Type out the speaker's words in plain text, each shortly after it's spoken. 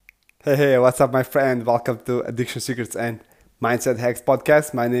Hey, what's up, my friend? Welcome to Addiction Secrets and Mindset Hacks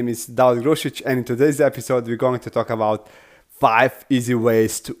podcast. My name is Daud Grosic, and in today's episode, we're going to talk about 5 easy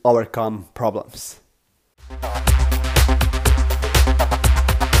ways to overcome problems.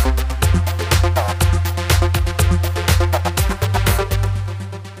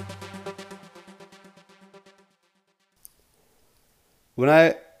 When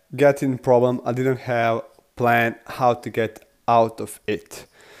I get in problem, I didn't have plan how to get out of it.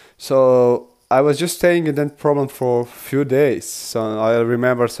 So I was just staying in that problem for a few days. So I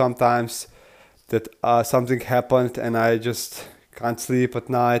remember sometimes that something happened and I just can't sleep at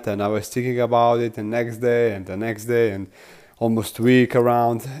night, and I was thinking about it the next day and the next day and almost week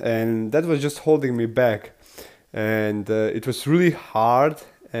around, and that was just holding me back. And it was really hard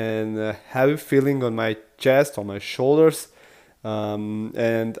and heavy feeling on my chest, on my shoulders,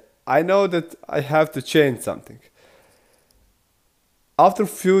 and I know that I have to change something. After a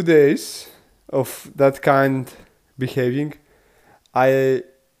few days of that kind behaving, I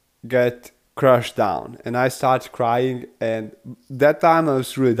get crushed down and I start crying. And that time I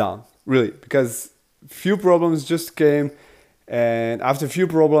was really down, really, because few problems just came, and after few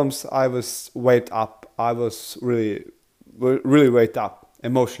problems I was weight up. I was really weight up,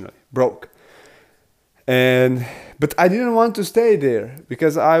 emotionally broke. And but I didn't want to stay there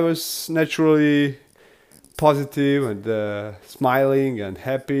because I was naturally positive and smiling and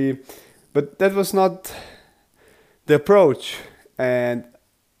happy, but that was not the approach. And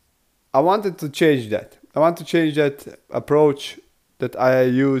I wanted to change that. I want to change that approach that I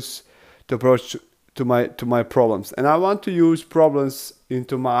use to approach to my problems, and I want to use problems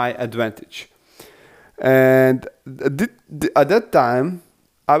into my advantage. And at that time,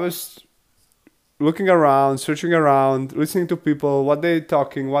 I was looking around, searching around, listening to people, what they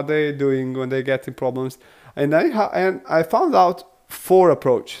talking, what they doing when they get in problems, and I found out four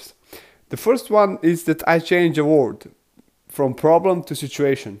approaches. The first one is that I change a word from problem to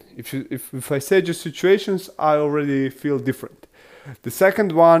situation. If I say just situations, I already feel different. The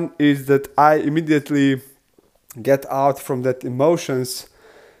second one is that I immediately get out from that emotions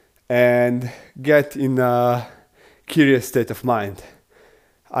and get in a curious state of mind.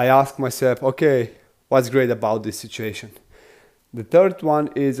 I ask myself, okay, what's great about this situation? The third one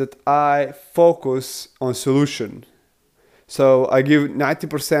is that I focus on solution. So I give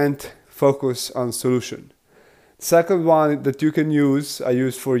 90% focus on solution. Second one that you can use, I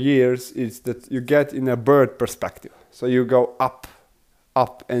used for years, is that you get in a bird perspective. So you go up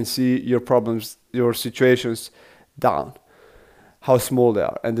and see your problems, your situations down, how small they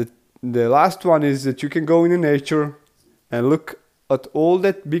are. And the last one is that you can go in the nature and look at all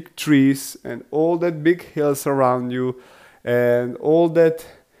that big trees and all that big hills around you and all that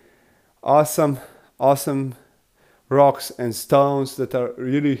awesome rocks and stones that are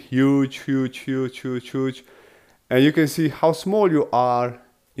really huge, and you can see how small you are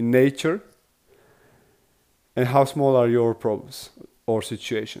in nature and how small are your problems or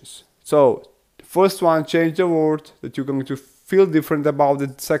situations. So the first one, change the word that you're going to feel different about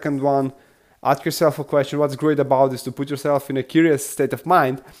it. Second one, ask yourself a question, what's great about this, to put yourself in a curious state of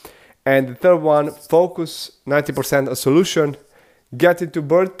mind. And the third one, focus 90% on solution, get into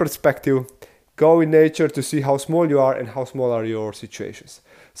bird perspective, go in nature to see how small you are and how small are your situations.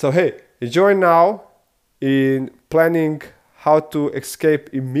 So hey, enjoy now in planning how to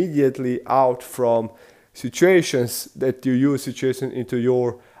escape immediately out from situations that you use situation into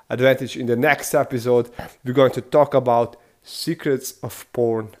your advantage. In the next episode, we're going to talk about secrets of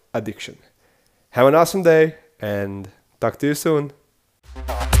porn addiction. Have an awesome day and talk to you soon.